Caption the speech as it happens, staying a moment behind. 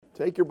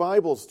Take your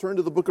Bibles, turn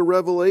to the book of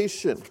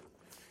Revelation.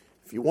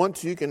 If you want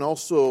to, you can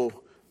also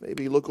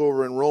maybe look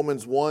over in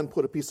Romans 1,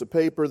 put a piece of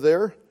paper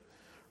there.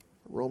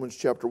 Romans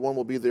chapter 1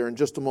 will be there in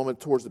just a moment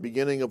towards the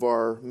beginning of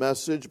our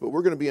message. But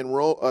we're going to be in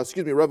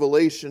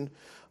Revelation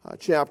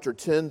chapter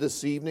 10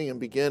 this evening and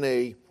begin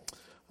a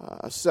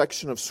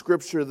section of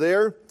Scripture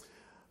there.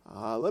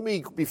 Let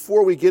me,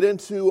 before we get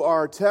into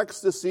our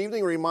text this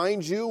evening,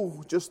 remind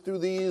you just through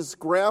these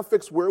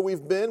graphics where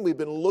we've been. We've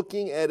been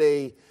looking at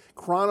a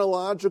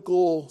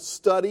chronological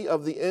study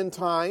of the end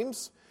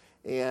times,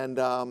 and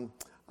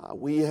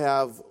we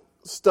have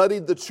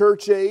studied the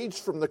church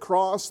age from the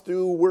cross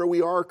through where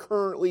we are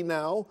currently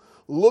now,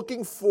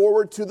 looking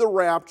forward to the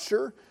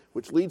rapture,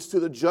 which leads to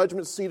the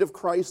judgment seat of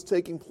Christ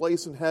taking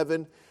place in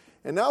heaven.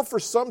 And now for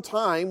some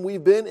time,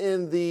 we've been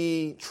in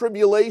the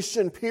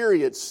tribulation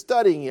period,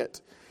 studying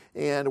it.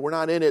 And we're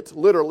not in it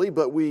literally,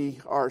 but we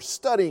are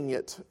studying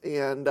it.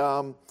 And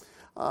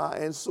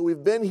so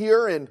we've been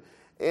here,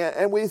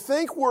 and we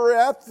think we're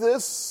at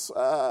this,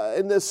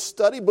 in this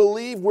study,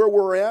 believe where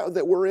we're at,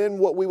 that we're in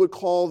what we would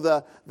call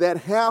that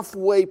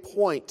halfway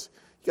point.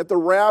 You get the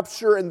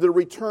rapture and the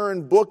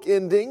return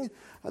bookending,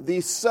 the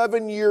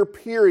 7-year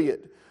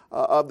period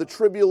of the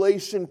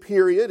tribulation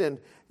period, and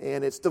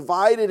it's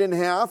divided in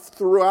half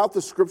throughout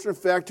the Scripture. In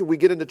fact, we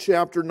get into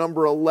chapter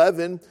number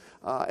 11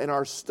 in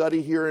our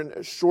study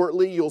here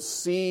shortly. You'll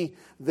see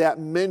that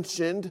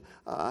mentioned,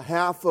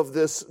 half of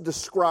this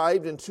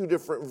described in 2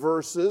 different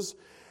verses.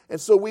 And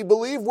so we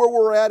believe where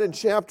we're at in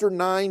chapter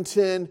 9,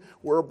 10,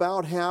 we're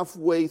about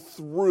halfway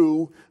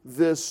through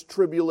this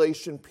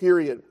tribulation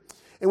period.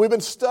 And we've been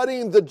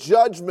studying the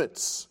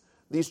judgments,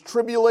 these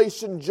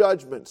tribulation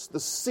judgments, the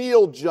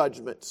seal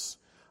judgments.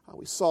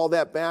 We saw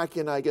that back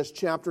in,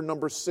 chapter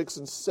number 6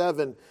 and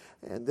 7.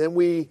 And then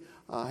we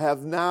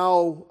have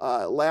now,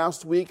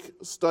 last week,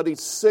 studied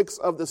 6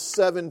 of the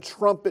 7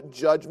 trumpet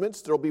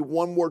judgments. There will be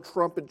one more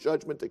trumpet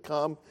judgment to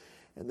come.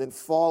 And then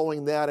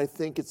following that, I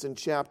think it's in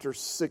chapter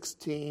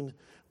 16,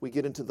 we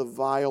get into the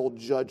vial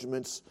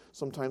judgments,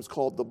 sometimes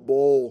called the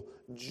bowl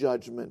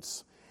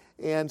judgments.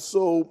 And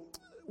so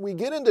we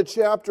get into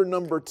chapter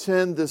number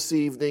 10 this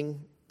evening.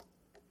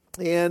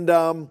 And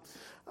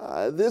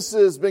this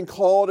has been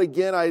called,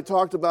 again, I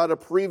talked about a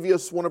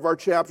previous one of our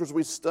chapters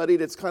we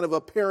studied. It's kind of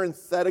a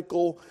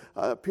parenthetical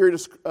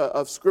period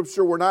of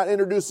Scripture. We're not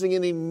introducing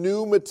any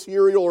new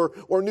material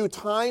or new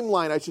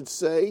timeline, I should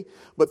say,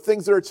 but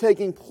things that are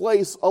taking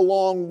place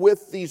along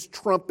with these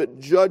trumpet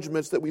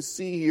judgments that we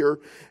see here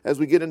as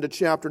we get into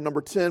chapter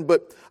number 10.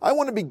 But I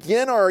want to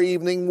begin our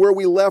evening where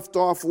we left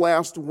off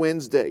last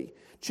Wednesday,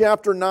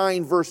 chapter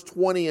 9, verse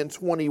 20 and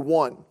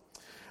 21.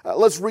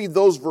 Let's read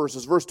those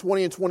verses, verse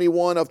 20 and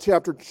 21 of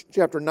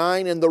chapter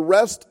 9. And the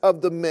rest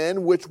of the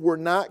men which were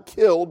not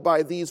killed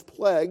by these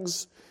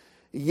plagues,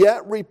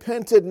 yet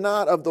repented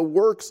not of the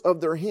works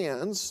of their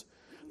hands,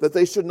 that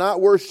they should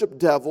not worship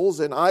devils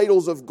and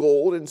idols of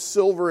gold and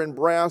silver and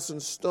brass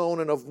and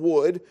stone and of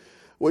wood,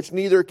 which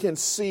neither can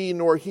see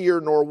nor hear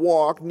nor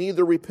walk,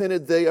 neither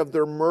repented they of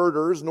their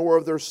murders, nor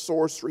of their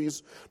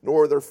sorceries,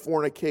 nor of their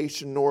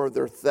fornication, nor of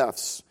their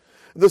thefts.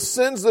 The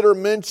sins that are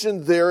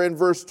mentioned there in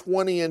verse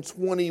 20 and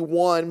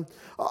 21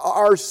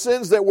 are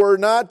sins that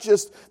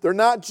they're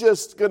not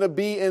just going to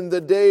be in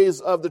the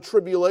days of the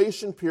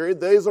tribulation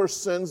period. These are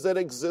sins that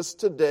exist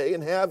today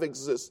and have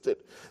existed.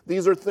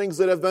 These are things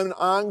that have been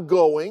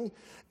ongoing.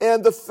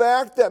 And the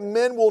fact that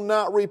men will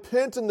not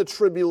repent in the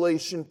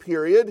tribulation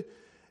period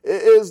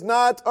is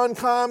not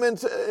uncommon.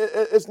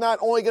 It's not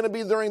only going to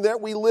be during that.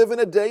 We live in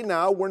a day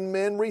now when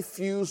men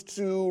refuse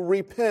to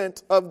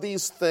repent of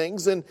these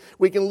things. And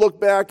we can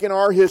look back in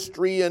our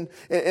history and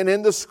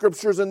in the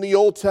Scriptures in the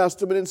Old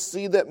Testament and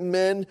see that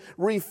men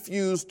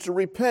refuse to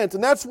repent.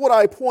 And that's what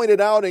I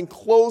pointed out in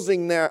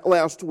closing that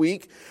last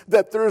week,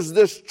 that there's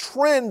this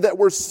trend that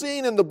we're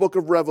seeing in the book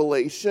of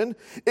Revelation.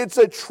 It's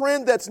a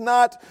trend that's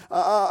not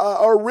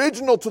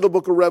original to the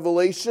book of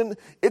Revelation.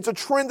 It's a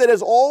trend that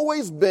has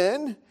always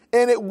been,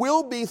 and it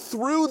will be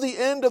through the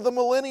end of the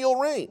millennial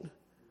reign,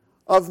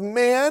 of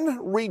man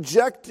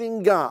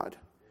rejecting God.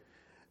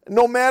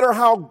 No matter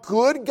how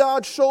good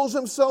God shows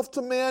himself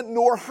to man,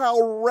 nor how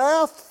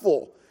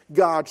wrathful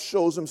God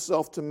shows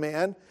himself to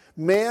man,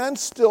 man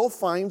still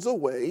finds a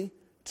way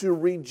to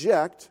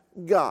reject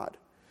God.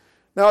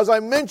 Now, as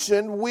I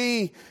mentioned,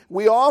 we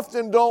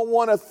often don't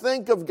want to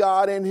think of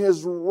God in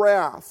his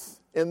wrath,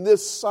 in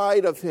this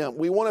side of him.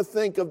 We want to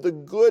think of the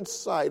good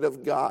side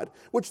of God,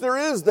 which there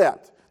is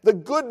that. The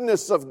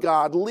goodness of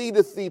God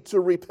leadeth thee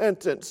to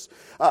repentance.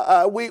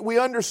 We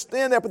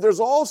understand that, but there's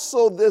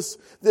also this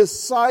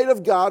side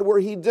of God where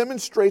he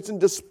demonstrates and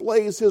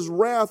displays his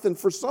wrath. And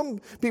for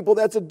some people,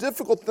 that's a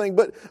difficult thing.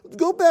 But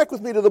go back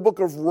with me to the book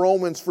of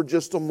Romans for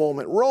just a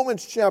moment.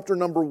 Romans chapter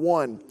number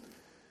 1.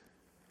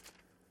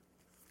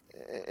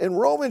 In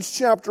Romans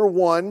chapter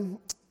 1,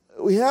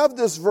 we have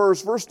this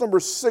verse number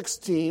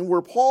 16,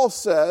 where Paul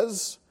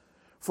says,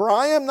 "For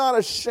I am not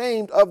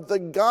ashamed of the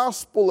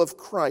gospel of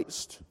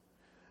Christ."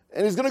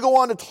 And he's going to go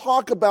on to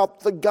talk about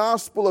the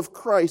gospel of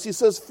Christ. He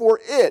says, "For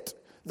it,"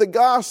 the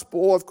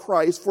gospel of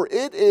Christ, for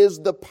it is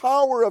the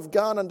power of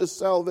God unto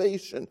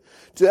salvation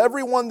to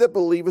everyone that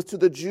believeth, to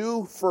the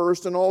Jew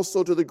first and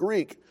also to the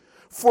Greek.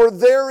 For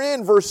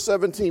therein," verse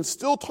 17,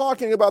 still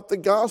talking about the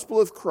gospel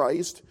of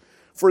Christ,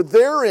 "for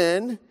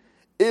therein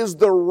is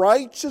the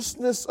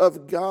righteousness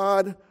of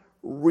God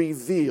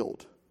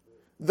revealed."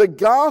 The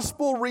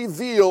gospel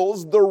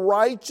reveals the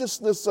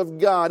righteousness of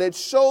God. It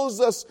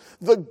shows us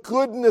the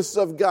goodness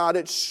of God.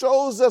 It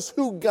shows us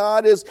who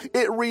God is.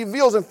 It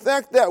reveals. In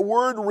fact, that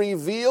word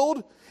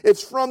revealed,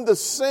 it's from the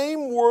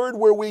same word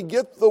where we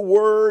get the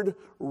word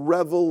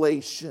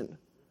revelation.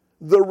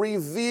 The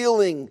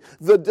revealing,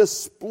 the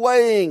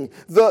displaying,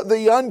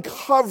 the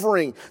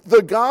uncovering.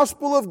 The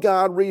gospel of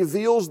God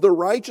reveals the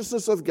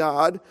righteousness of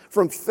God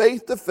from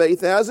faith to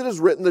faith, as it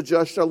is written, the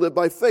just shall live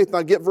by faith.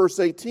 Now get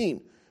verse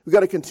 18. We've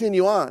got to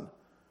continue on.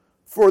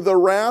 "For the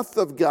wrath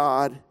of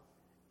God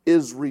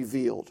is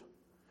revealed."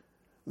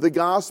 The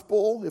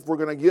gospel, if we're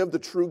going to give the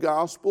true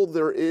gospel,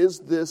 there is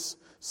this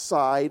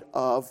side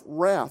of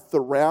wrath. The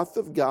wrath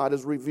of God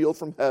is revealed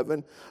from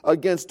heaven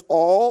against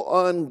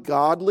all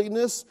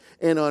ungodliness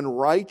and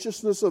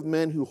unrighteousness of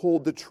men who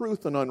hold the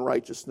truth in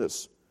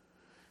unrighteousness.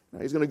 Now,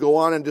 he's going to go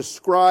on and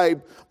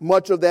describe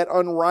much of that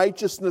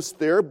unrighteousness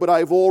there, but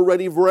I've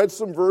already read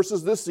some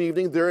verses this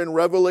evening there in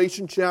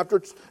Revelation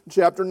chapter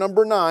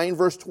number 9,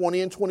 verse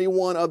 20 and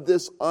 21, of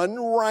this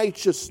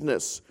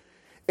unrighteousness.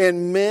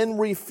 And man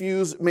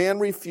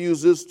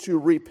refuses to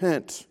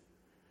repent.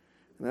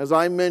 And as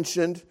I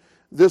mentioned,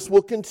 this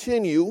will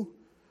continue,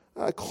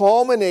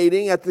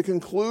 culminating at the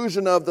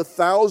conclusion of the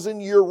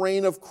 1,000-year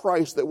reign of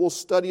Christ that we'll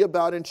study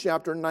about in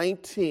chapter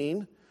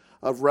 19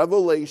 of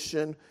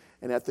Revelation.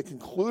 And at the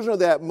conclusion of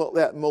that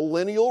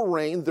millennial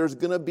reign, there's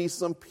going to be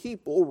some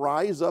people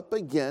rise up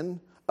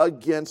again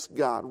against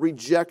God,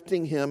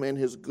 rejecting Him and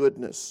His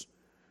goodness.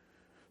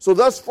 So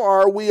thus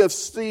far, we have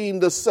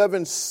seen the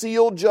 7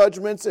 seal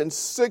judgments and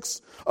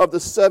 6 of the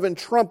 7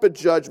 trumpet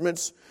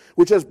judgments,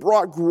 which has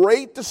brought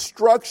great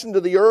destruction to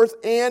the earth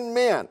and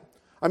man.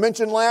 I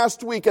mentioned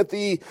last week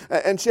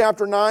in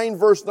chapter 9,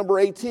 verse number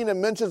 18, it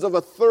mentions of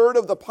a third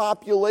of the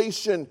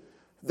population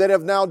that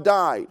have now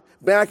died.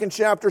 Back in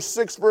chapter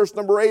 6, verse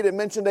number 8, it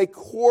mentioned a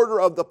quarter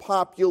of the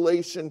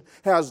population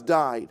has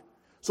died.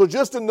 So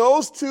just in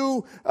those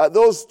two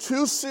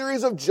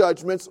series of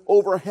judgments,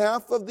 over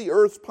half of the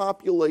earth's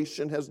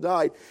population has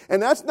died.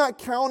 And that's not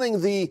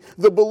counting the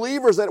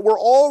believers that were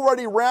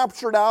already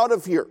raptured out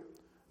of here.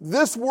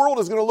 This world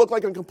is going to look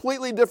like a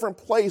completely different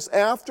place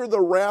after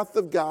the wrath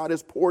of God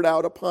is poured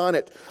out upon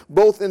it,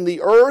 both in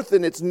the earth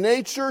and its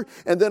nature,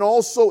 and then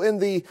also in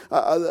the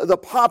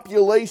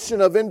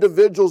population of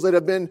individuals that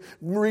have been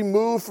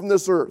removed from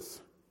this earth.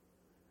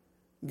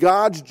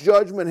 God's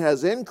judgment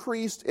has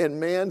increased and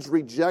man's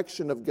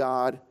rejection of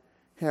God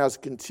has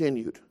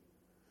continued.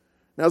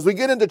 Now, as we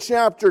get into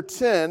chapter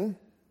 10,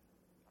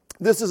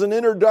 this is an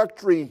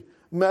introductory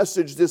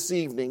message this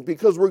evening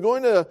because we're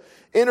going to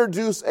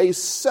introduce a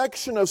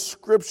section of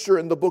Scripture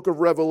in the book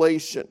of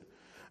Revelation.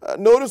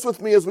 Notice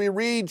with me as we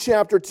read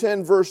chapter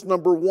 10, verse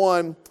number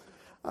 1.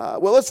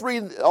 Let's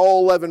read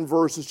all 11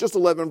 verses, just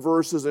 11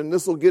 verses, and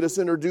this will get us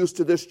introduced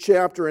to this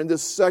chapter and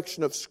this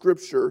section of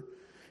Scripture.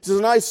 He says,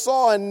 "And I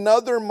saw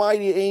another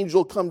mighty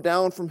angel come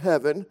down from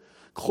heaven,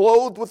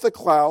 clothed with a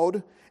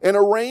cloud, and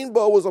a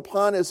rainbow was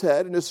upon his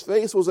head, and his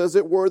face was as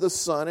it were the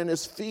sun, and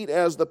his feet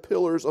as the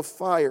pillars of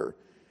fire.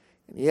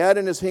 And he had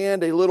in his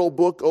hand a little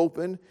book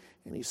open,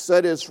 and he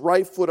set his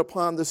right foot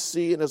upon the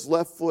sea, and his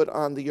left foot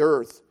on the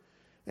earth,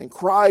 and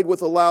cried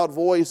with a loud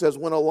voice as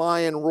when a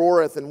lion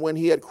roareth. And when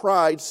he had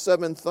cried,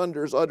 7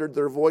 thunders uttered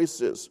their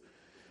voices.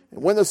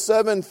 And when the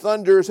 7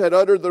 thunders had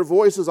uttered their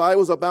voices, I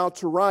was about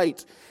to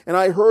write. And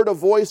I heard a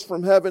voice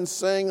from heaven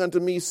saying unto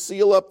me,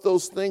 Seal up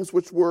those things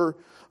which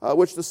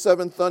the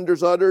 7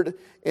 thunders uttered,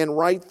 and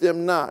write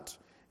them not.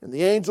 And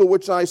the angel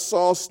which I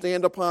saw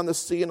stand upon the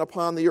sea and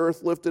upon the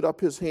earth lifted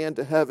up his hand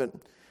to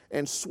heaven,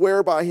 and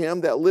sware by him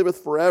that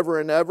liveth forever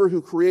and ever,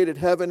 who created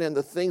heaven and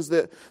the things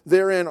that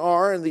therein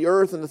are, and the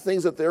earth and the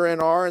things that therein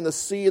are, and the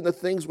sea and the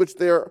things which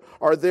there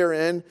are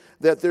therein,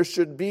 that there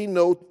should be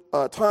no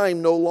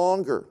time no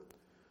longer.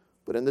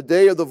 But in the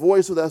day of the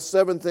voice of that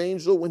 7th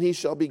angel, when he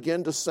shall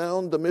begin to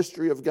sound, the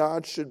mystery of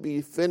God should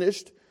be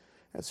finished,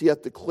 as he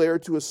hath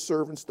declared to his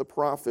servants the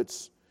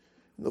prophets.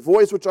 And the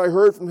voice which I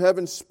heard from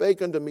heaven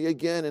spake unto me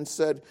again, and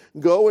said,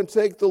 Go and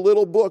take the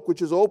little book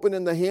which is open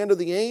in the hand of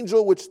the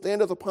angel which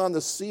standeth upon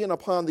the sea and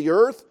upon the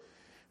earth.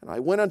 And I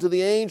went unto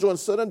the angel and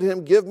said unto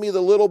him, Give me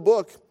the little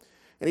book.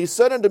 And he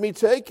said unto me,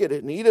 Take it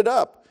and eat it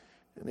up,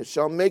 and it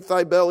shall make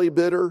thy belly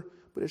bitter,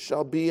 but it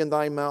shall be in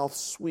thy mouth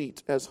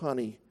sweet as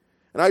honey.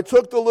 And I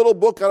took the little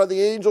book out of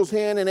the angel's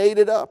hand and ate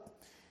it up.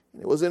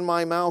 And it was in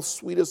my mouth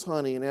sweet as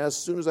honey, and as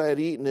soon as I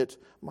had eaten it,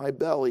 my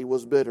belly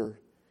was bitter.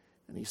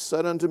 And he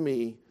said unto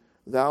me,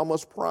 Thou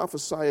must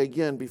prophesy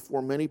again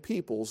before many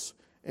peoples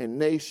and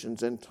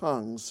nations and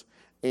tongues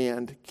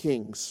and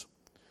kings.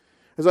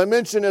 As I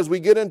mentioned, as we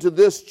get into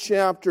this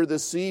chapter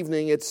this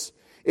evening, it's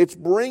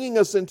bringing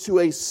us into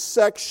a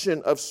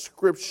section of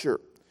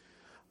Scripture.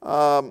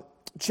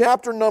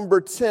 Chapter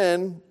number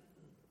 10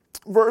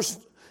 verse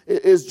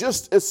is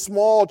just a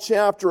small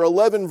chapter,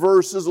 11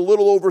 verses, a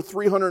little over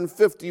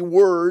 350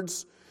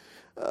 words,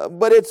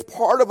 but it's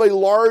part of a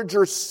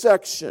larger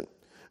section.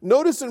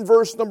 Notice in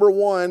verse number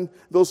 1,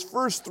 those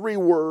first 3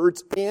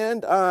 words,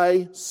 and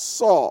I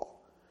saw.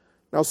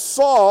 Now,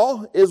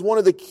 saw is one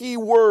of the key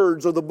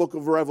words of the book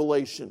of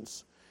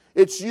Revelations.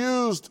 It's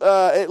used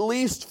at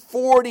least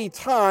 40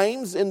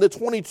 times in the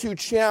 22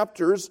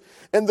 chapters,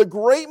 and the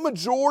great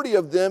majority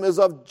of them is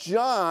of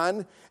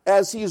John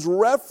as he's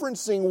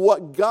referencing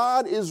what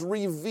God is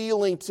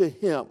revealing to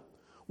him,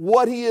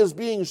 what he is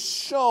being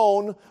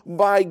shown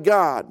by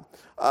God.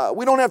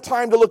 We don't have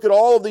time to look at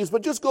all of these,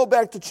 but just go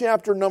back to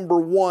chapter number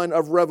 1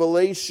 of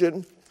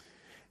Revelation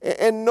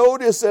and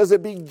notice as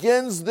it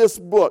begins this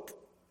book,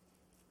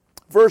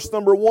 verse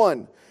number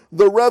 1,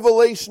 the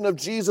revelation of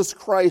Jesus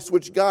Christ,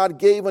 which God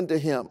gave unto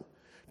him,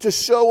 to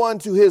show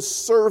unto his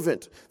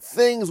servant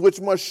things which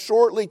must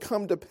shortly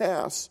come to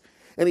pass.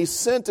 And he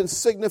sent and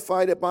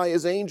signified it by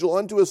his angel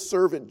unto his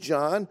servant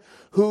John,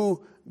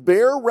 who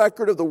bear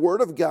record of the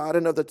word of God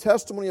and of the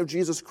testimony of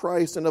Jesus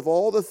Christ and of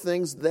all the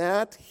things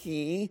that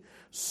he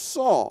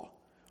saw.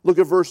 Look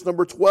at verse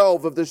number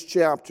 12 of this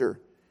chapter.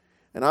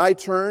 And I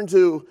turned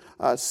to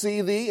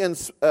see thee, and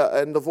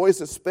the voice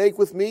that spake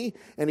with me,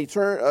 and he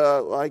turned,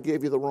 I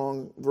gave you the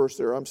wrong verse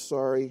there, I'm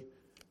sorry.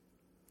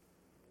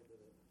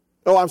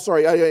 Oh, I'm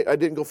sorry, I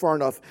didn't go far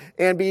enough.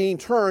 And being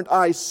turned,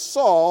 I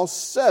saw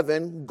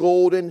 7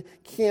 golden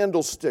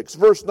candlesticks.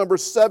 Verse number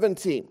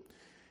 17.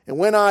 And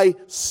when I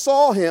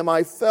saw him,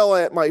 I fell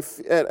at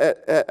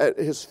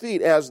his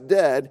feet as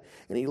dead,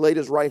 and he laid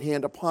his right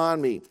hand upon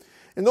me.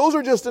 And those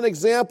are just an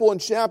example in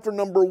chapter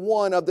number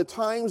 1 of the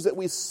times that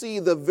we see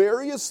the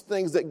various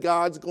things that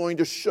God's going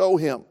to show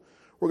him.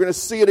 We're going to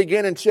see it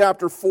again in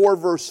chapter 4,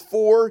 verse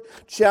 4,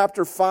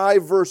 chapter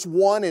 5, verse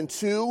 1 and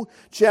 2,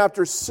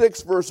 chapter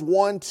 6, verse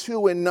 1,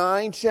 2, and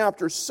 9,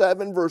 chapter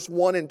 7, verse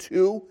 1 and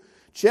 2,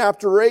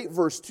 chapter 8,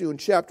 verse 2, and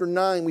chapter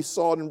 9, we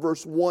saw it in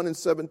verse 1 and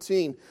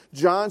 17.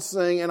 John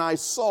saying, and I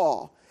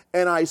saw,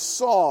 and I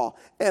saw,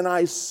 and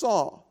I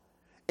saw.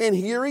 And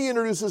here he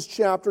introduces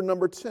chapter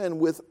number 10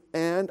 with,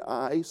 and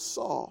I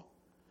saw.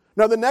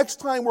 Now the next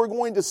time we're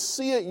going to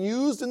see it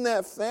used in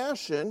that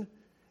fashion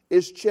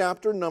is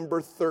chapter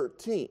number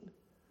 13.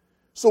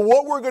 So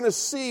what we're going to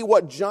see,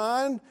 what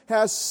John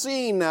has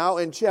seen now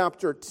in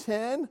chapter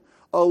 10,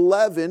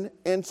 11,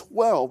 and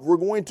 12. We're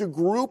going to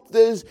group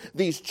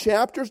these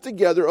chapters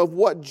together of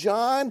what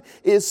John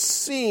is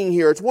seeing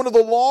here. It's one of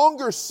the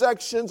longer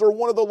sections or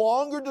one of the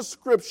longer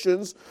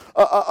descriptions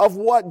of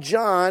what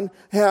John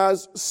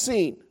has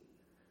seen.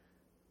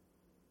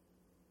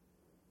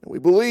 And we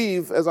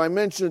believe, as I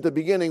mentioned at the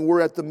beginning,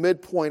 we're at the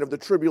midpoint of the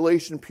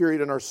tribulation period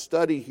in our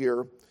study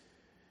here.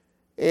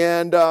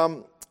 And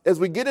as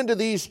we get into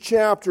these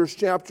chapters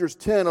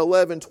 10,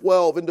 11,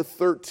 12, into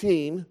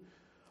 13,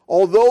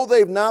 although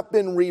they've not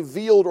been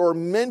revealed or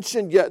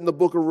mentioned yet in the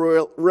book of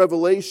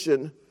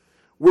Revelation,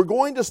 we're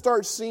going to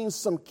start seeing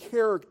some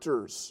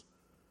characters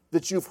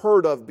that you've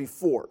heard of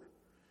before.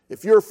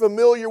 If you're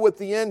familiar with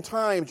the end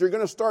times, you're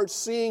going to start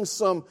seeing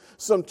some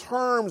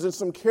terms and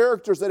some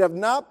characters that have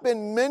not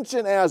been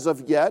mentioned as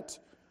of yet,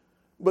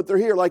 but they're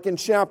here, like in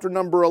chapter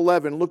number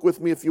 11. Look with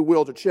me, if you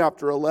will, to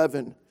chapter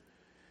 11.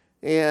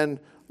 And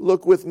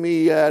look with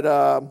me at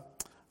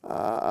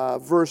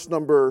verse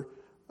number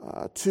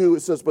 2.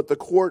 It says, but the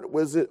court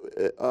was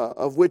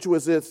of which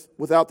was it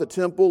without the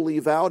temple,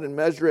 leave out and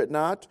measure it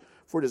not.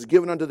 For it is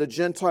given unto the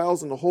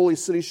Gentiles, and the holy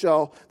city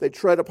shall they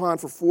tread upon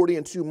for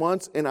 42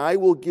 months, and I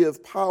will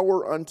give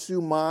power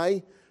unto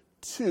my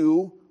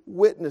 2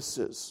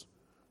 witnesses.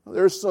 Now,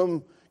 there's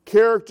some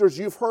characters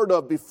you've heard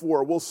of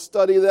before. We'll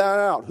study that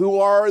out. Who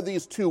are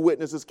these 2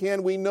 witnesses?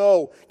 Can we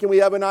know? Can we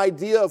have an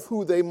idea of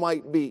who they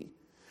might be?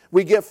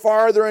 We get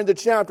farther into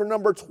chapter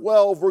number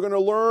 12, we're going to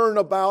learn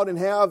about and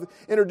have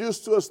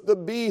introduced to us the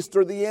beast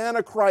or the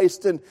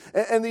Antichrist, and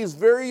these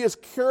various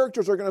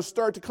characters are going to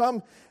start to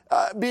come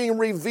being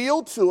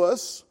revealed to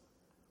us.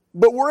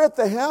 But we're at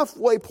the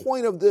halfway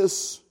point of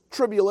this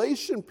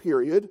tribulation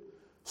period.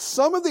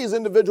 Some of these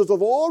individuals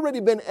have already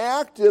been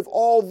active,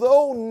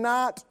 although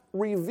not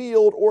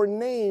revealed or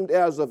named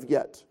as of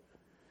yet.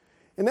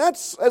 And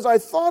that's, as I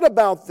thought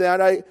about that,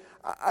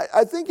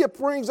 I think it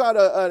brings out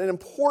an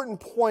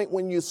important point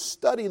when you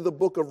study the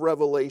book of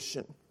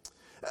Revelation.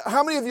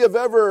 How many of you have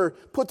ever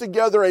put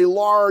together a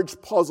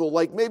large puzzle,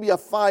 like maybe a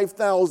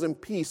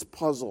 5,000-piece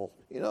puzzle?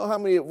 You know, how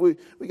many, we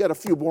got a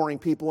few boring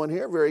people in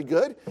here, very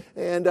good.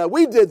 And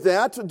we did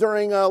that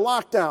during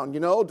lockdown,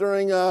 you know,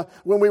 during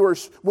when we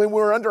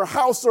were under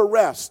house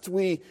arrest.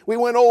 We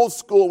went old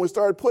school and we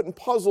started putting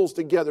puzzles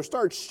together,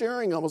 started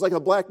sharing them. It was like a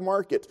black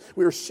market.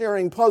 We were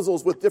sharing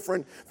puzzles with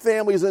different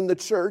families in the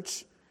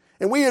church.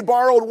 And we had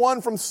borrowed one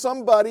from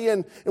somebody,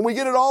 and we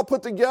get it all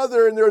put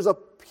together, and there's a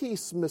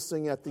piece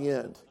missing at the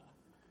end.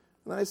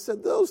 And I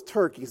said, those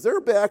turkeys,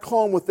 they're back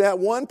home with that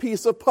one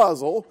piece of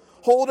puzzle,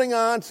 holding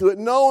on to it,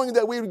 knowing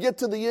that we would get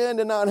to the end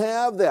and not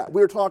have that.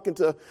 We were talking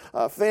to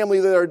a family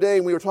the other day,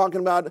 and we were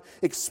talking about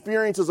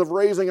experiences of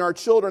raising our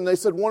children. They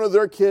said one of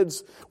their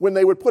kids, when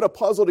they would put a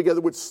puzzle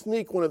together, would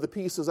sneak one of the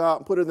pieces out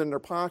and put it in their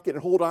pocket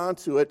and hold on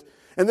to it.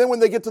 And then when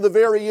they get to the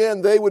very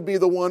end, they would be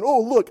the one,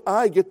 oh, look,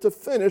 I get to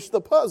finish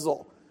the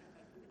puzzle.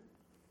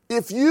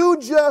 If you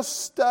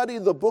just study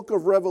the book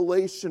of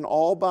Revelation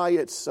all by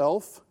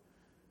itself,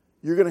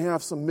 you're going to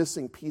have some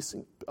missing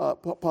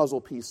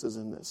puzzle pieces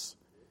in this.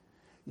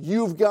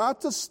 You've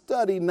got to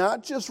study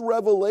not just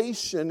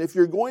Revelation. If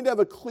you're going to have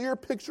a clear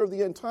picture of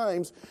the end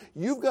times,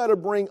 you've got to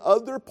bring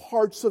other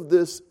parts of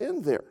this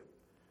in there.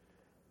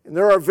 And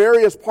there are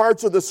various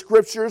parts of the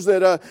Scriptures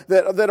that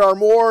are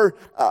more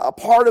a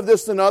part of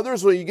this than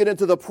others. When you get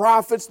into the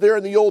prophets there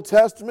in the Old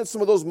Testament, some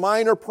of those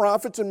minor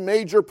prophets and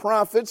major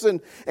prophets, and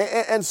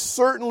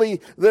certainly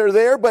they're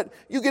there. But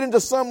you get into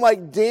some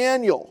like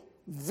Daniel,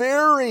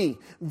 very,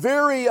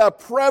 very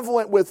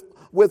prevalent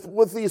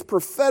with these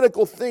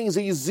prophetical things.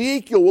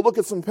 Ezekiel, we'll look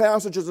at some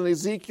passages in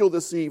Ezekiel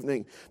this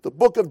evening. The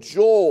book of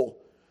Joel.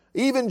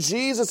 Even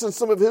Jesus in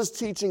some of his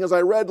teaching, as I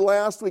read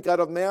last week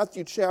out of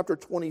Matthew chapter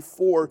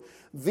 24,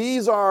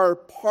 these are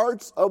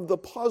parts of the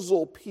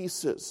puzzle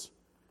pieces.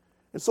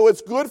 And so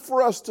it's good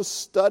for us to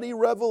study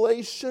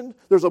Revelation.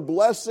 There's a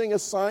blessing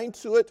assigned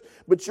to it,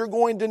 but you're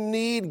going to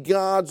need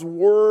God's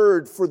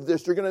Word for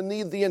this. You're going to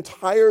need the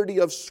entirety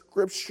of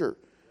Scripture.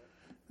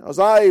 Now, as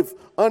I've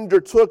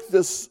undertook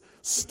this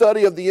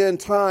study of the end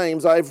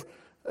times, I've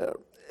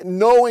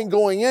knowing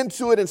going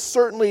into it and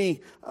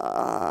certainly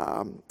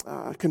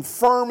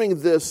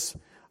confirming this,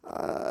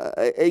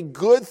 a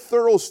good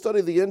thorough study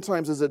of the end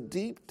times is a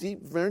deep,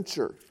 deep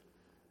venture.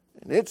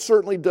 And it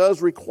certainly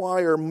does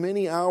require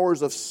many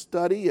hours of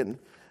study and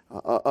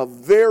of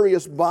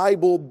various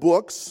Bible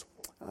books,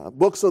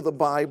 books of the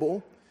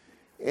Bible.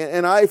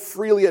 And I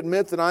freely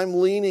admit that I'm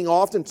leaning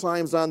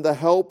oftentimes on the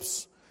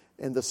helps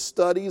and the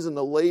studies and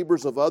the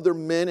labors of other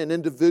men and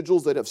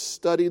individuals that have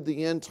studied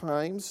the end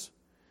times.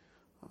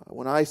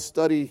 When I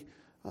study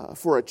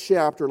for a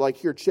chapter, like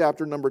here,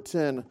 chapter number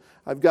 10,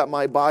 I've got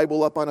my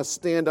Bible up on a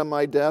stand on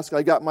my desk.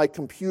 I got my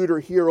computer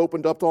here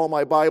opened up to all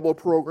my Bible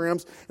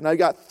programs, and I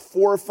got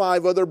 4 or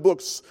 5 other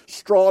books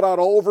strawed out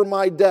all over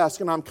my desk,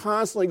 and I'm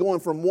constantly going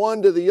from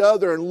one to the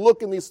other and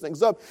looking these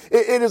things up.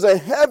 It is a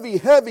heavy,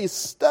 heavy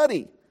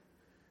study,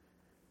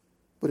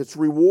 but it's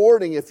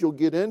rewarding if you'll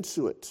get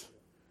into it.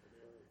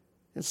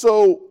 And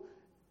so,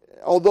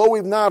 although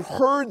we've not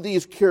heard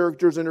these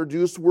characters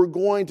introduced, we're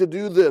going to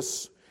do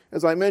this.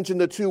 As I mentioned,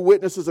 the 2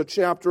 witnesses of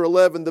chapter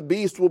 11, the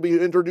beast will be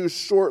introduced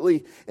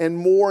shortly, and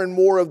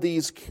more of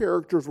these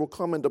characters will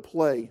come into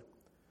play.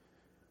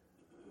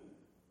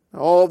 Now,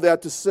 all of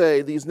that to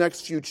say, these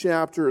next few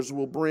chapters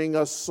will bring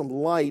us some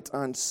light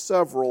on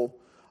several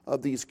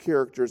of these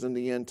characters in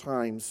the end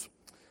times.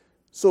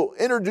 So,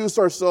 introduce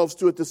ourselves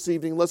to it this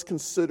evening. Let's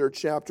consider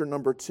chapter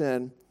number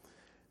 10.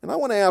 And I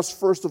want to ask,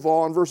 first of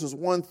all, in verses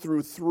 1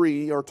 through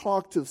 3, or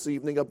talk to this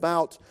evening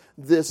about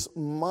this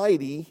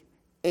mighty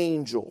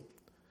angel.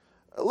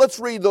 Let's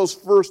read those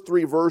first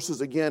 3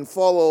 verses again.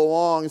 Follow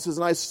along. It says,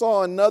 "And I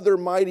saw another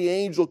mighty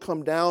angel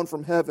come down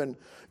from heaven,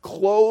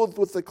 clothed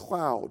with a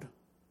cloud.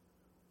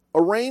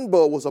 A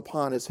rainbow was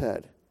upon his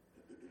head,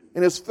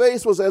 and his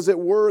face was as it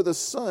were the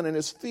sun, and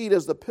his feet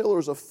as the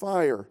pillars of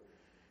fire.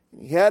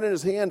 And he had in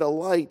his hand a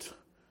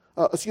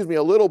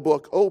little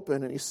book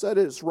open, and he set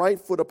his right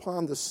foot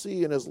upon the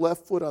sea, and his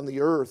left foot on the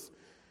earth.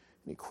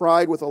 And he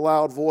cried with a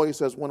loud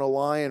voice, as when a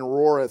lion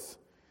roareth.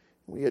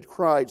 And we had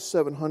cried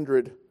 7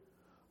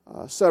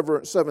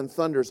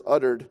 thunders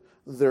uttered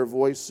their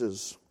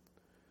voices."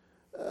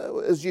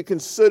 As you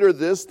consider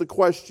this, the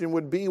question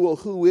would be, well,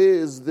 who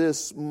is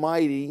this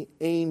mighty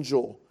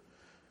angel?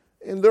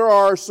 And there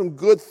are some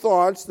good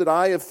thoughts that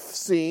I have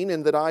seen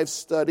and that I've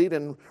studied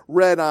and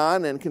read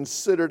on and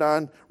considered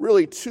on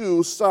really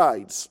 2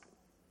 sides.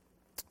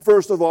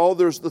 First of all,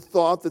 there's the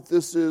thought that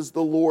this is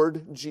the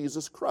Lord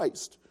Jesus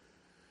Christ.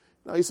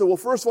 Now you say, well,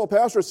 first of all,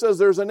 Pastor, it says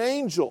there's an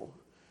angel.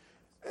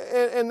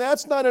 And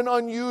that's not an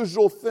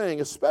unusual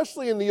thing,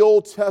 especially in the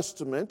Old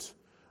Testament.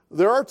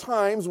 There are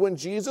times when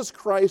Jesus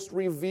Christ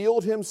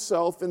revealed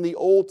himself in the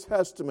Old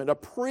Testament, a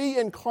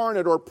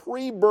pre-incarnate or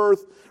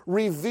pre-birth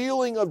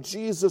revealing of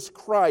Jesus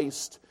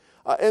Christ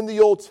in the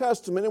Old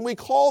Testament. And we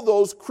call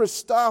those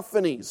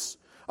Christophanies,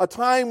 a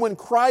time when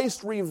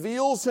Christ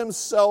reveals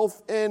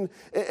himself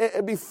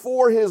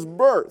before his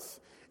birth.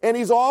 And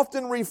he's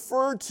often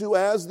referred to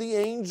as the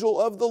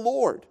angel of the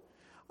Lord.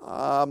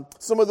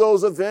 Some of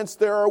those events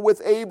there are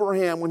with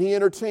Abraham when he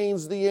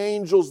entertains the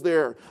angels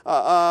there.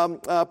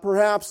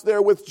 Perhaps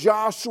there with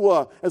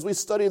Joshua as we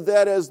studied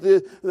that as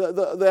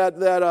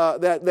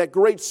that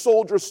great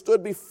soldier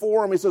stood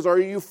before him. He says, "Are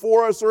you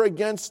for us or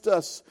against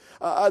us?"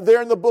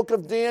 There in the book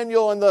of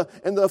Daniel in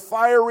the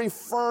fiery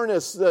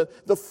furnace,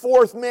 the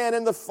 4th man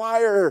in the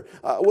fire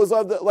was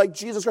like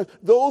Jesus Christ.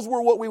 Those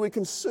were what we would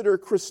consider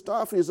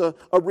Christophanies, a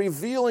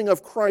revealing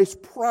of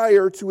Christ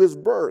prior to his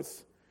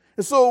birth.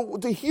 And so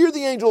to hear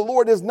the angel of the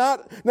Lord is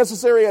not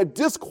necessarily a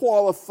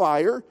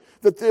disqualifier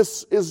that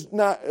this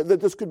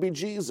could be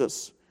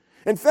Jesus.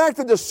 In fact,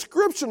 the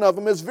description of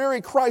him is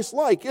very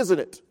Christ-like, isn't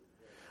it?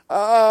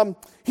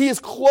 He is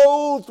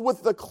clothed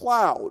with the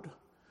cloud.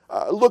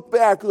 Look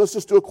back, let's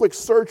just do a quick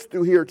search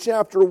through here.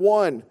 Chapter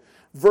 1,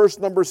 verse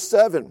number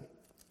 7.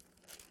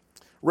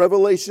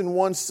 Revelation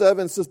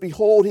 1:7 says,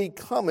 "Behold, he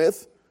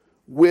cometh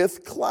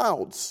with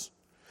clouds."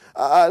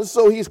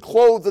 So he's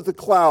clothed with the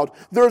cloud.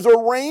 There's a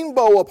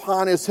rainbow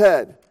upon his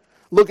head.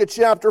 Look at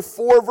chapter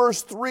 4,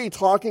 verse 3,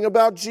 talking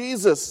about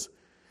Jesus.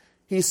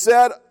 He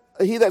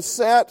that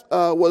sat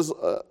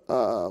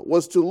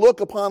was to look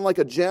upon like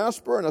a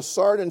jasper and a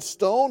sardine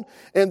stone,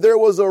 and there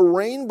was a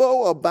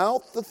rainbow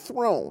about the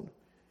throne.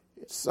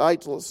 Its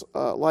sight was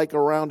like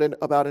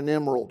about an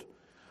emerald.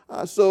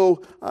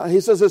 So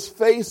he says his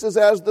face is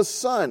as the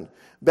sun.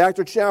 Back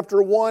to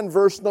chapter 1,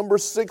 verse number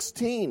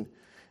 16.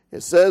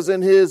 It says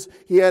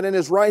he had in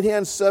his right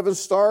hand 7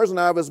 stars, and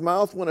out of his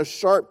mouth went a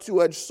sharp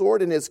two-edged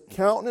sword, and his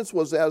countenance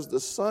was as the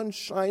sun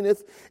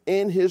shineth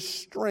in his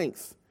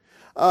strength.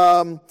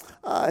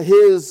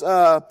 His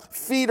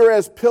feet are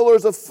as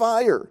pillars of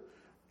fire.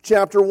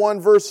 Chapter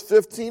 1, verse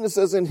 15, it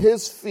says, "And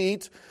his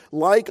feet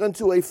like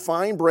unto a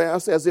fine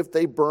brass, as if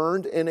they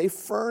burned in a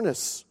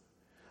furnace."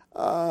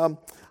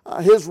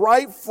 His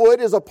right foot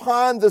is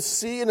upon the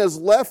sea, and his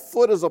left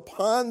foot is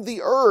upon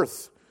the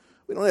earth.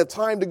 We don't have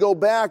time to go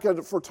back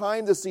for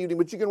time this evening,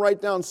 but you can write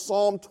down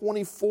Psalm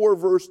 24,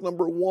 verse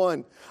number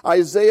 1,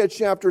 Isaiah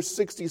chapter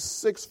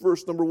 66,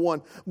 verse number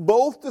 1,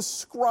 both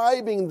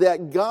describing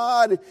that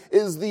God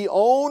is the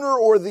owner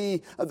or the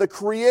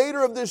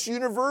creator of this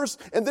universe.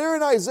 And there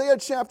in Isaiah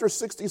chapter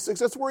 66,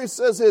 that's where he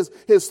says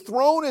his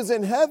throne is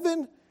in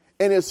heaven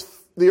and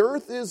the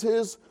earth is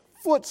his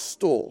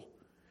footstool.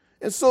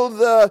 And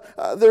so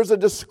there's a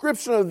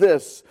description of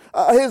this.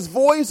 His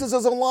voice is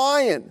as a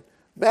lion.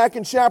 Back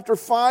in chapter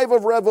 5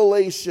 of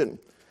Revelation,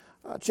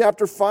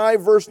 chapter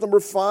 5, verse number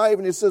 5,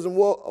 and he says, "And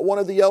one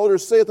of the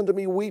elders saith unto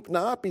me, Weep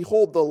not,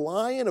 behold, the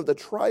Lion of the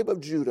tribe of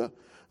Judah,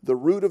 the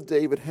Root of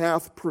David,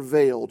 hath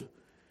prevailed."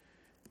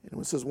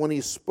 And it says, when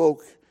he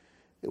spoke,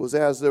 it was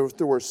as there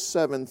were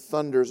 7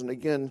 thunders. And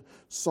again,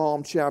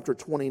 Psalm chapter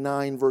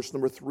 29, verse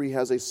number 3,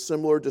 has a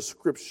similar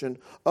description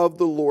of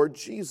the Lord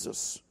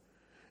Jesus.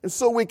 And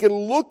so we can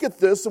look at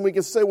this and we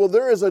can say, well,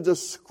 there is a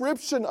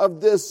description of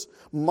this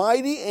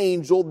mighty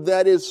angel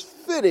that is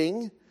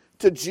fitting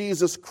to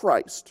Jesus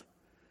Christ.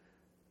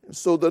 And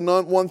so the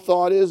one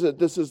thought is that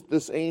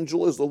this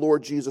angel is the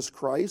Lord Jesus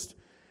Christ.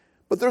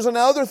 But there's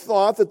another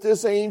thought that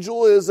this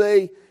angel is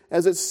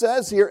as it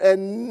says here,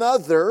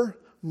 another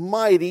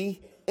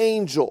mighty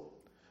angel.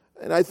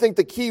 And I think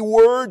the key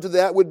word to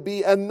that would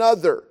be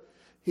another.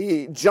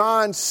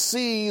 John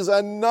sees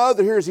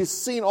another. He's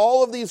seen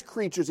all of these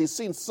creatures. He's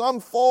seen some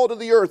fall to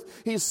the earth.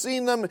 He's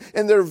seen them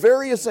in their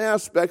various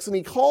aspects, and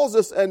he calls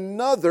this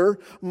another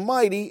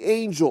mighty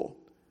angel.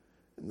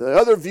 The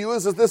other view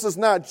is that this is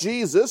not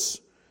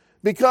Jesus,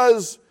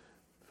 because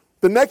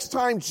the next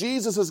time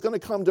Jesus is going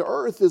to come to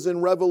earth is in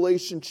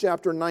Revelation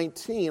chapter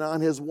 19 on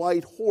his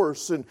white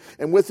horse and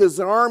with his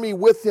army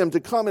with him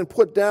to come and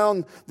put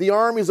down the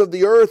armies of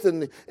the earth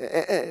and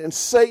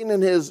Satan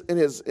and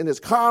his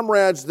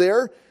comrades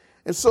there.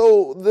 And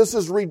so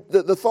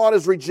the thought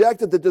is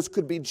rejected that this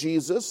could be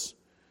Jesus.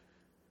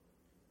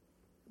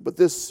 But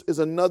this is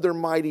another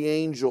mighty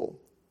angel.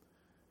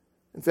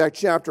 In fact,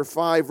 chapter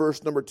 5,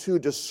 verse number 2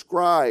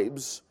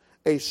 describes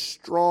a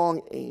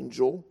strong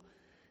angel.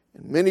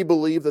 And many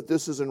believe that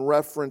this is in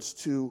reference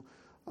to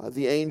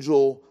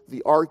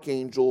the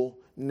archangel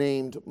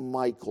named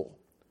Michael.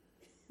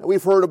 Now,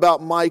 we've heard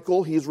about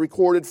Michael. He's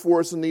recorded for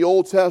us in the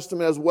Old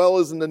Testament as well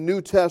as in the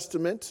New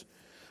Testament.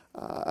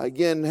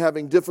 Again,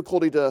 having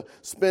difficulty to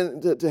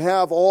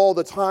have all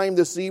the time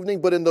this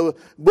evening, but in the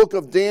book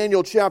of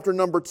Daniel, chapter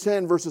number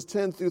 10, verses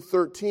 10 through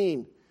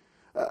 13,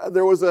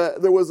 there was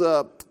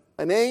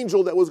an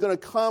angel that was going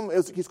to come.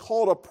 He's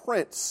called a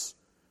prince.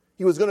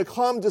 He was going to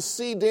come to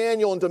see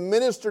Daniel and to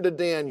minister to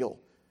Daniel.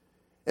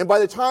 And by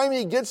the time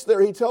he gets there,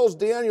 he tells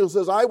Daniel,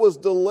 says, I was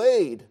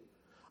delayed.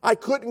 I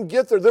couldn't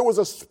get there. There was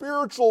a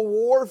spiritual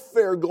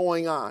warfare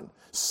going on.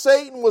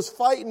 Satan was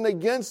fighting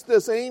against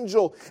this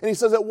angel. And he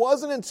says, it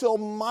wasn't until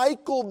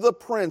Michael the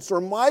prince or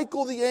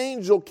Michael the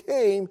angel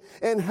came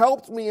and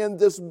helped me in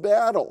this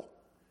battle.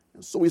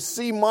 And so we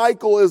see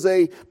Michael as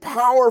a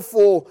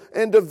powerful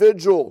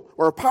individual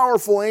or a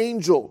powerful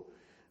angel.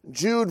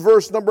 Jude,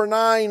 verse number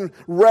 9,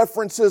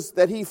 references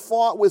that he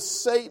fought with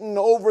Satan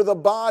over the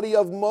body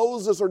of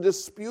Moses or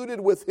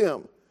disputed with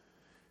him.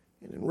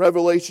 And in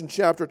Revelation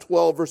chapter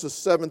 12, verses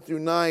 7 through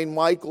 9,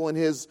 Michael and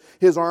his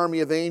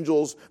army of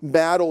angels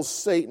battles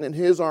Satan and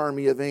his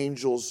army of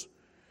angels.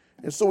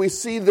 And so we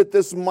see that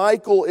this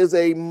Michael is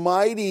a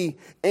mighty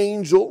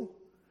angel.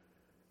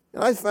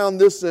 And I found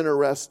this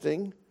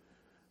interesting,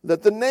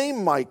 that the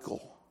name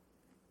Michael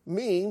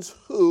means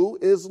who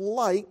is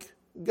like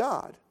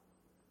God.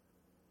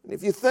 And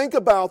if you think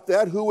about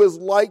that, who is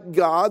like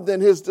God,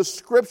 then his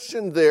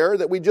description there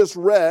that we just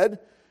read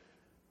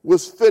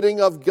was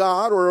fitting of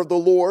God or of the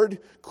Lord,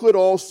 could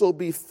also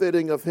be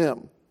fitting of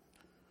him.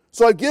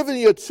 So I've given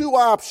you 2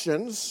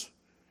 options,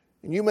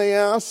 and you may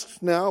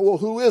ask now, well,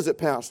 who is it,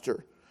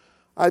 Pastor?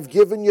 I've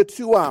given you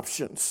two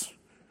options.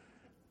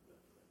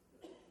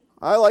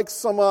 I like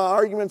some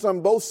arguments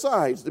on both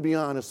sides, to be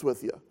honest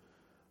with you.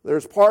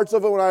 There's parts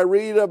of it when I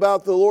read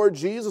about the Lord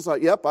Jesus,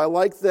 yep, I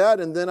like that,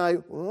 and then I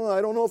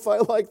don't know if I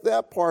like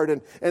that part,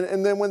 and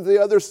then when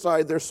the other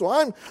side there. So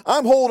I'm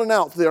holding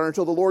out there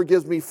until the Lord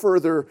gives me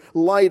further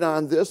light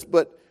on this,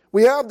 but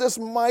we have this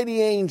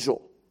mighty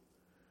angel.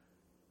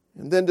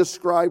 And then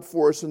described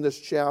for us in this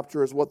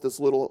chapter is what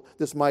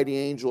this mighty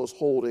angel is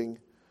holding,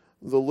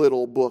 the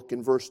little book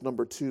in verse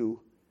number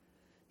 2.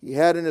 He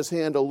had in his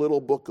hand a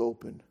little book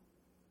open.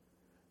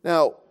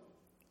 Now,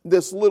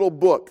 this little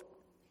book,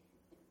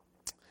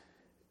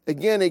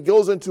 again, it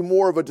goes into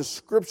more of a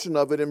description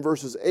of it in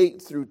verses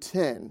 8 through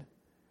 10.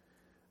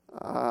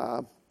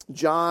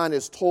 John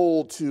is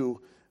told to,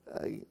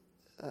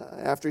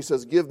 after he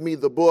says, give me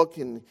the book,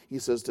 and he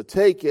says to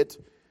take it,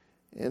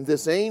 and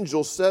this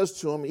angel says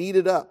to him, eat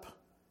it up,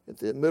 at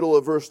the middle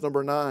of verse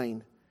number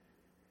 9.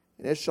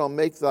 And it shall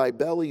make thy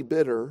belly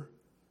bitter,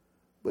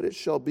 but it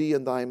shall be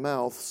in thy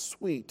mouth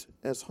sweet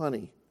as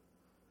honey.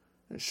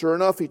 And sure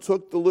enough, he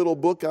took the little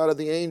book out of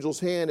the angel's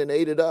hand and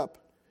ate it up.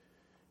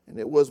 And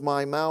it was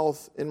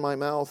in my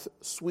mouth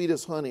sweet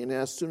as honey. And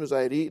as soon as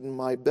I had eaten,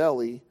 my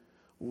belly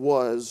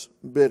was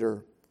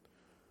bitter.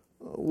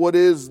 What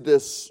is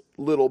this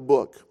little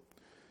book?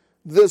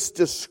 This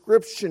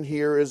description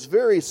here is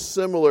very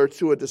similar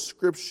to a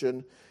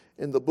description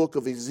in the book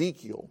of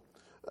Ezekiel.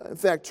 In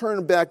fact,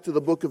 turn back to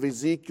the book of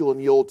Ezekiel in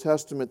the Old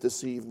Testament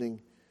this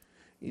evening.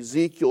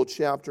 Ezekiel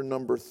chapter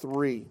number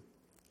 3.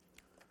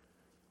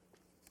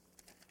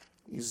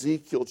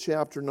 Ezekiel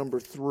chapter number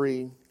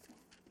 3.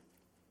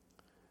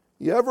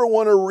 You ever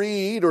want to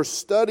read or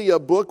study a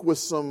book with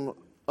some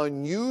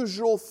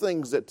unusual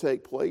things that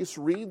take place?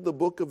 Read the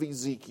book of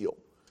Ezekiel.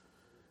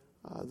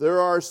 There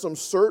are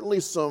certainly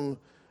some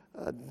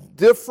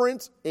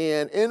different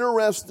and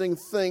interesting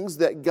things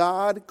that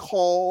God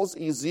calls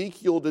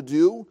Ezekiel to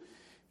do.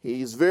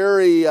 He's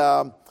very,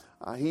 some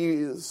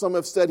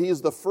have said he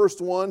is the first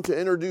one to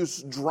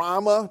introduce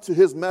drama to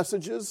his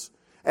messages,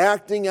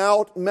 acting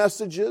out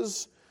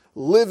messages,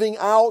 living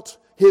out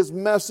his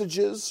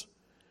messages.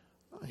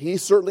 He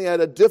certainly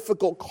had a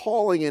difficult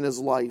calling in his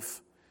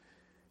life.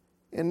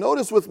 And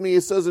notice with me,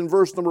 it says in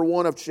verse number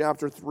 1 of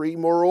chapter 3,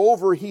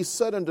 moreover, he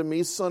said unto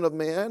me, Son of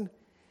man,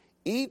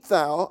 eat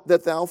thou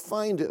that thou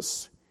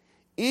findest.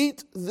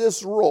 Eat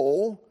this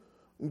roll,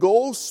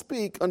 go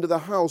speak unto the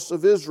house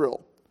of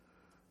Israel.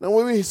 Now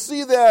when we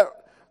see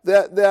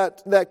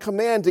that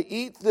command to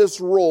eat this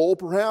roll,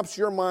 perhaps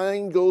your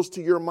mind goes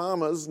to your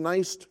mama's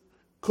nice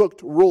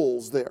cooked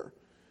rolls there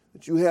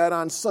that you had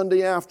on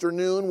Sunday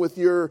afternoon with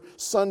your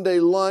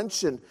Sunday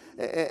lunch, and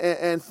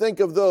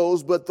think of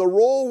those. But the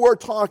roll we're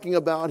talking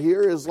about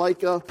here is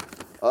like a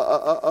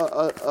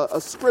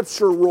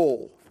scripture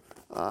roll,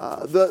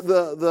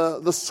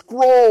 the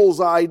scrolls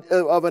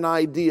of an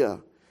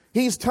idea.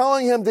 He's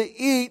telling him to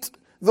eat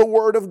the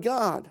Word of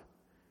God.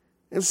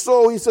 And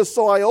so he says,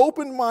 so I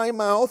opened my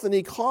mouth, and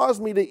he caused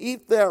me to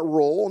eat that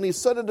roll. And he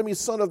said unto me,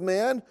 Son of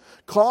man,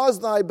 cause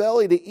thy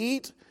belly to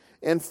eat,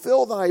 and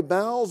fill thy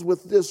bowels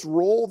with this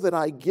roll that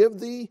I give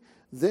thee.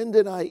 Then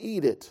did I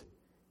eat it,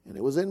 and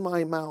it was in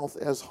my mouth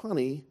as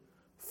honey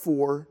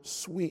for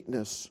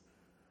sweetness.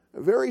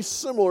 Very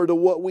similar to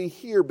what we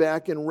hear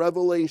back in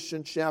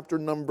Revelation chapter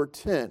number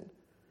 10.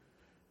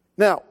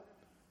 Now,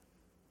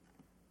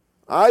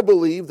 I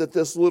believe that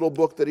this little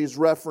book that he's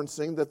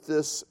referencing, that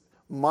this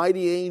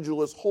mighty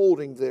angel is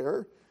holding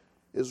there,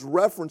 is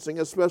referencing,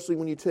 especially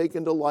when you take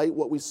into light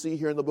what we see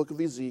here in the book of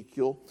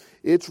Ezekiel,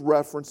 it's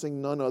referencing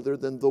none other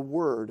than the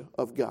Word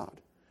of God,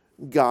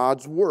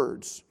 God's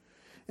words.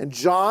 And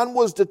John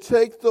was to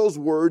take those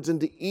words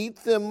and to eat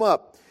them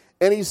up.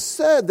 And he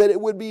said that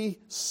it would be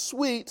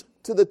sweet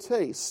to the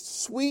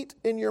taste, sweet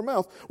in your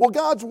mouth. Well,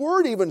 God's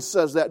Word even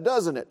says that,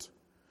 doesn't it?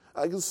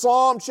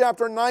 Psalm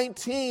chapter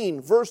 19,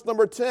 verse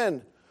number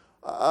 10,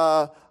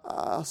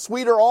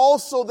 sweeter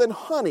also than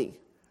honey,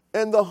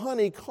 and the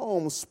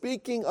honeycomb,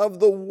 speaking of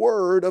the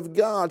Word of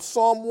God.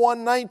 Psalm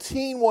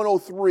 119,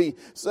 103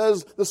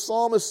 says, the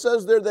psalmist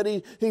says there that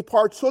he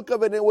partook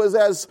of it and it was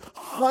as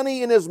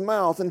honey in his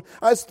mouth. And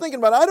I was thinking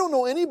about it, I don't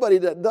know anybody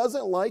that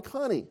doesn't like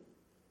honey.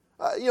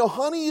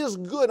 Honey is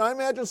good. I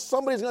imagine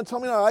somebody's going to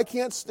tell me, no, I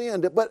can't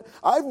stand it. But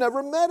I've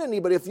never met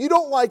anybody. If you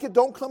don't like it,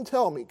 don't come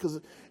tell me,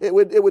 because it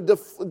would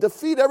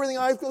defeat everything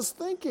I was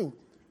thinking.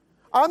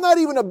 I'm not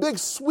even a big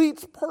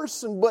sweets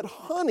person, but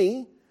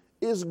honey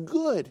is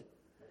good.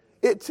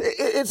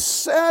 It's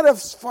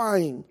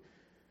satisfying.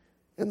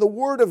 And the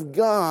Word of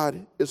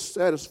God is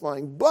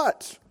satisfying.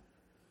 But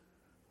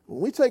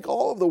when we take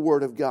all of the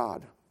Word of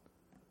God,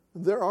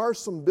 there are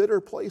some bitter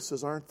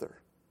places, aren't there?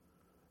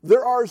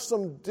 There are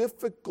some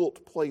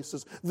difficult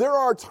places. There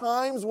are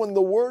times when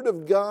the Word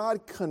of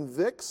God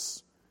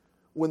convicts,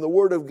 when the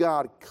Word of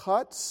God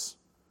cuts,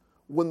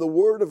 when the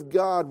Word of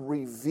God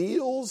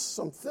reveals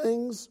some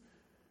things.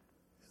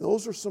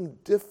 Those are some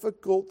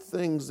difficult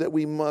things that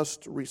we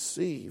must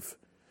receive.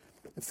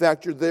 In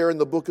fact, you're there in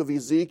the book of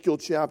Ezekiel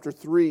chapter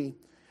 3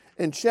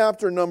 and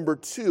chapter number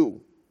 2.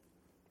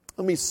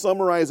 Let me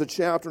summarize the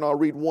chapter and I'll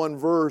read one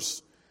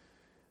verse.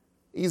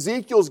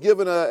 Ezekiel's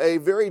given a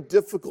very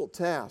difficult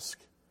task.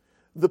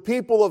 The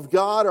people of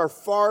God are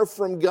far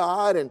from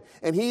God,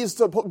 and he's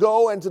to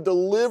go and to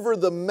deliver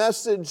the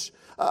message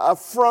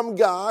from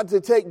God, to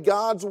take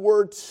God's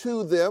word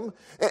to them.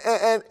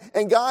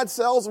 And God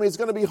tells him it's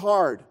going to be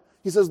hard.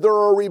 He says, they're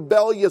a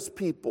rebellious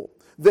people.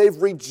 They've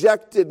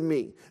rejected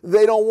me.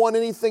 They don't want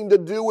anything to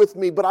do with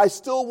me, but I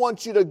still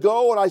want you to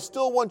go and I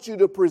still want you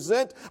to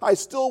present. I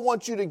still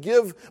want you to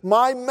give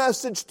my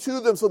message to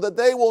them so that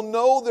they will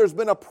know there's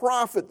been a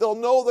prophet. They'll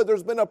know that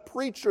there's been a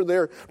preacher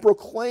there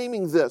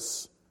proclaiming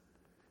this.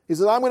 He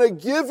says, I'm going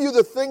to give you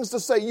the things to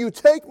say. You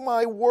take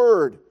my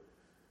word.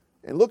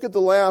 And look at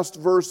the last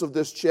verse of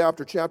this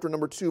chapter, chapter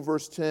number 2,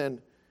 verse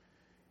 10.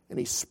 And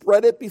he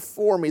spread it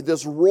before me,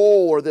 this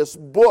roll or this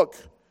book.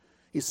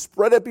 He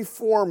spread it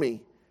before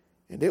me.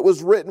 And it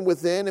was written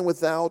within and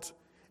without,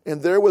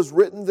 and there was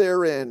written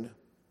therein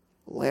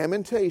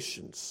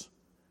lamentations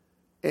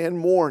and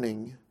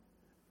mourning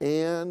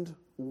and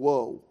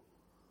woe.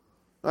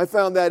 I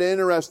found that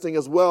interesting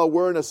as well.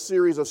 We're in a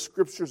series of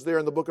scriptures there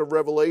in the book of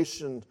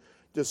Revelation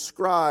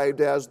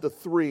described as the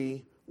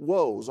 3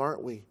 woes,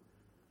 aren't we?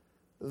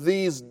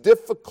 These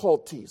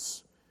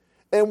difficulties.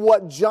 And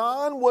what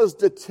John was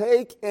to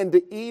take and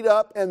to eat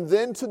up and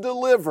then to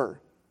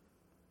deliver.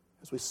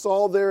 As we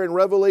saw there in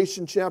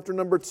Revelation chapter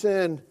number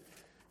 10,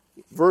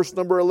 verse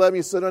number 11,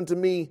 he said unto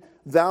me,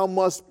 thou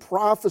must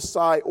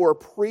prophesy or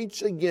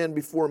preach again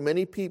before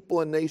many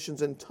people and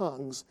nations and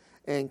tongues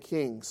and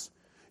kings.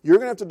 You're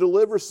going to have to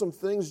deliver some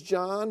things,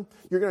 John.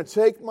 You're going to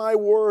take my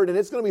word, and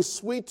it's going to be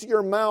sweet to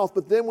your mouth.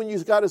 But then when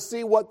you've got to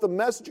see what the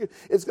message is,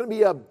 it's going to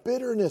be a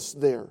bitterness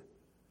there.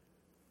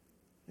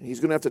 And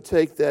he's going to have to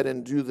take that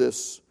and do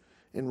this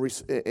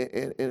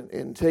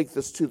and take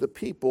this to the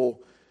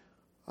people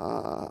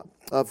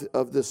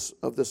of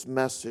this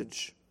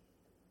message.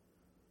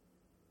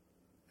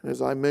 And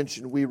as I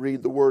mentioned, we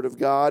read the Word of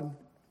God,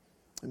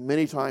 and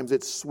many times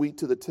it's sweet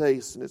to the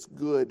taste and it's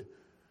good.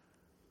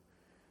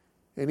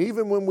 And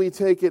even when we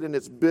take it and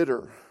it's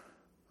bitter,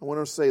 I want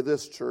to say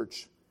this,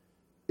 church,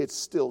 it's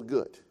still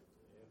good.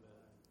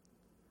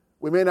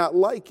 We may not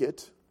like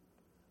it,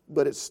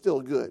 but it's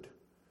still good.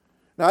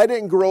 Now, I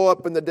didn't grow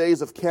up in the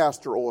days of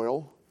castor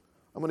oil.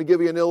 I'm going to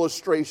give you an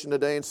illustration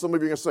today, and some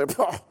of you are going to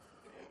say,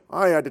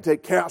 I had to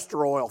take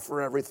castor oil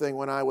for everything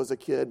when I was a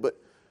kid. But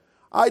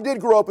I did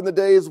grow up in the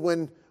days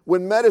when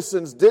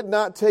medicines did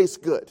not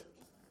taste good.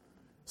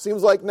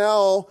 Seems like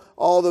now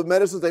all the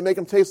medicines, they make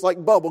them taste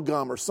like bubble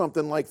gum or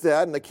something like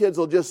that, and the kids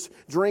will just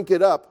drink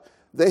it up.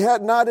 They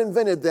had not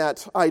invented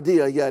that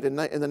idea yet in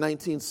the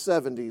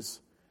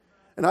 1970s.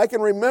 And I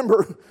can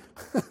remember,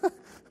 I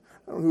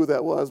don't know who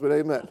that was, but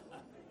amen.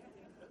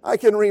 I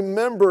can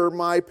remember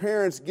my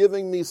parents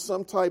giving me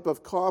some type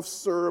of cough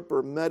syrup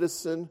or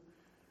medicine.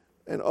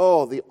 And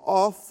the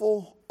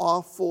awful,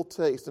 awful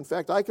taste. In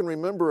fact, I can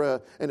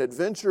remember an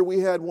adventure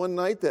we had one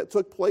night that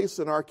took place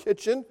in our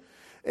kitchen.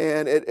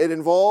 And it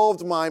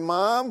involved my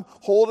mom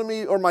holding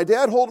me, or my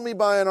dad holding me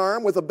by an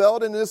arm with a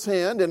belt in his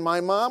hand, and my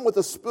mom with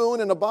a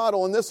spoon and a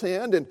bottle in this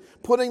hand, and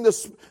putting the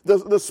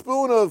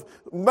spoon of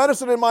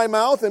medicine in my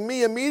mouth, and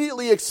me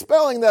immediately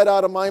expelling that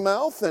out of my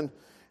mouth. And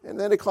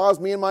then it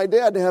caused me and my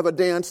dad to have a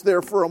dance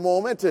there for a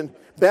moment, and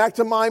back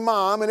to my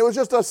mom. And it was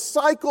just a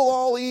cycle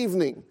all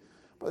evening.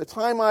 By the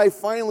time I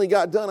finally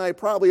got done, I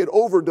probably had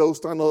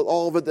overdosed on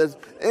all of it that's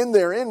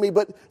in me.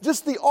 But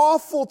just the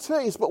awful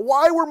taste. But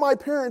why were my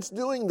parents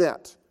doing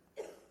that?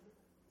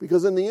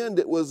 Because in the end,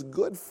 it was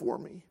good for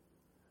me.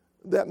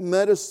 That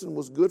medicine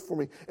was good for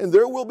me. And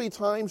there will be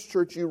times,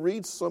 church, you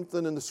read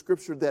something in the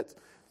Scripture that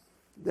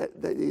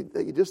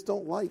you just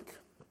don't like.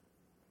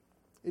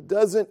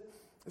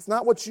 It's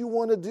not what you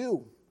want to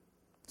do.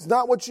 It's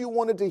not what you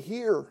wanted to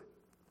hear.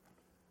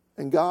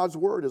 And God's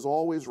Word is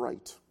always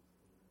right.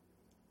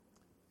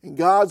 And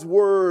God's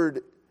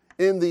Word,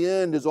 in the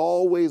end, is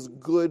always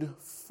good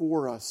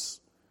for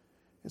us.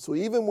 And so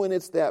even when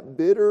it's that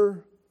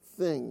bitter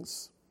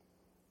things,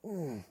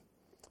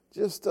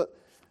 just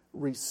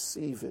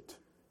receive it,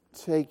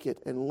 take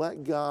it, and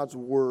let God's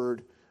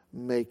Word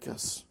make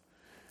us.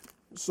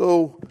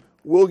 So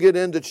we'll get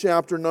into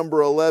chapter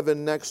number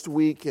 11 next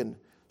week and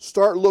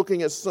start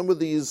looking at some of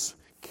these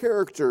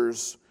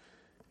characters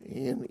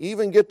and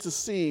even get to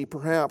see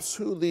perhaps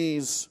who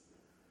these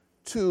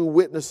 2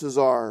 witnesses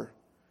are,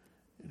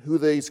 who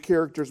these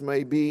characters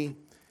may be,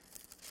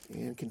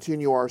 and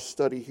continue our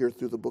study here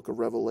through the book of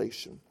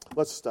Revelation.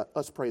 Let's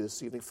pray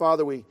this evening.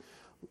 Father, we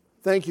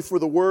thank you for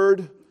the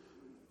Word.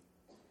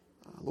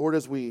 Lord,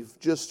 as we've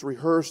just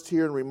rehearsed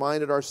here and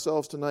reminded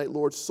ourselves tonight,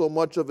 Lord, so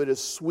much of it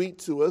is sweet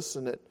to us,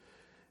 and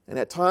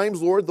at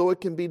times, Lord, though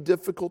it can be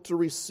difficult to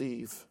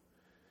receive.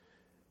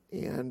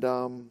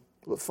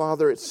 But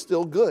Father, it's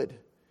still good,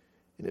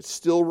 and it's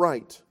still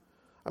right.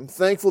 I'm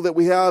thankful that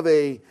we have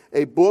a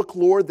book,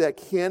 Lord, that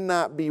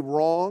cannot be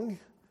wrong.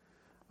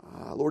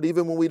 Lord,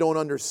 even when we don't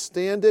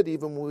understand it,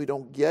 even when we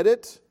don't get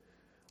it,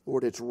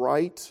 Lord, it's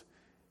right.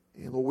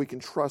 And Lord, we can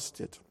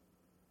trust it.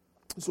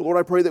 So Lord,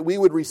 I pray that we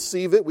would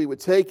receive it, we would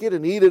take it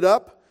and eat it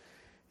up.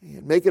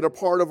 and make it a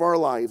part of our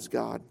lives,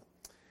 God.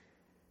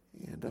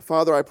 And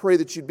Father, I pray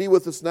that you'd be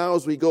with us now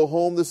as we go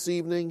home this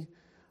evening.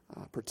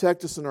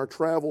 Protect us in our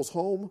travels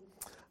home.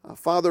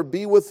 Father,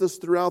 be with us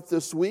throughout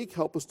this week.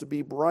 Help us to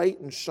be bright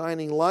and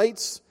shining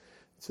lights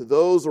to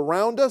those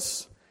around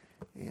us.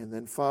 And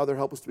then, Father,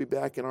 help us to be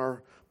back in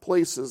our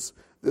places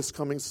this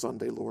coming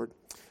Sunday, Lord.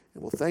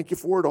 And we'll thank you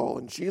for it all.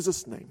 In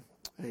Jesus' name,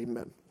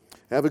 amen.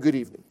 Have a good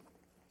evening.